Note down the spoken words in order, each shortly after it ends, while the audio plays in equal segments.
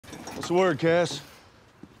What's the word, Cass?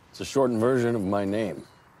 It's a shortened version of my name.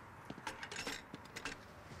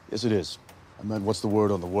 Yes, it is. I meant, what's the word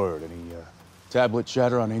on the word? Any tablet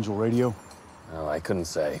chatter on Angel Radio? Oh, I couldn't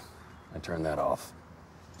say. I turned that off.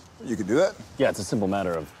 You can do that? Yeah, it's a simple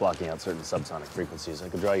matter of blocking out certain subsonic frequencies. I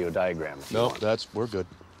could draw you a diagram if you No, want. we're good.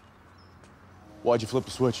 Why'd you flip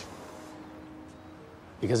the switch?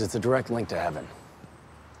 Because it's a direct link to heaven.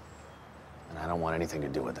 And I don't want anything to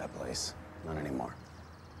do with that place. Not anymore.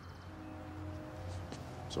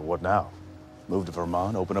 So what now? Move to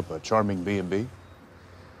Vermont, open up a charming B&B?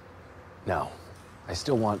 No. I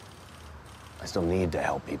still need to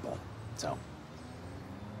help people. So,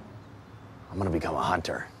 I'm gonna become a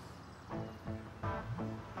hunter.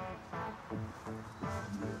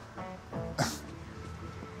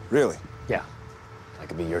 Really? Yeah. I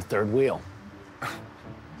could be your third wheel.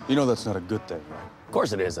 You know that's not a good thing, right? Of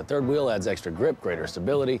course it is. A third wheel adds extra grip, greater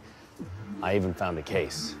stability. I even found a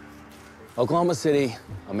case. Oklahoma City,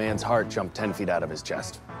 a man's heart jumped 10 feet out of his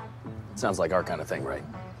chest. Sounds like our kind of thing, right?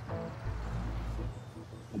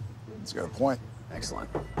 It's got a point. Excellent.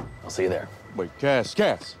 I'll see you there. Wait, Cass.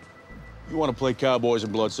 You want to play cowboys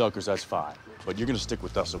and bloodsuckers, that's fine. But you're gonna stick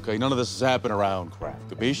with us, okay? None of this is happening around crap.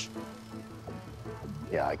 Capiche?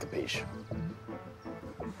 Yeah, I capiche.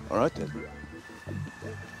 All right, then.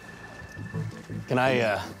 Can I,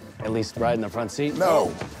 at least ride in the front seat?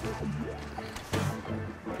 No.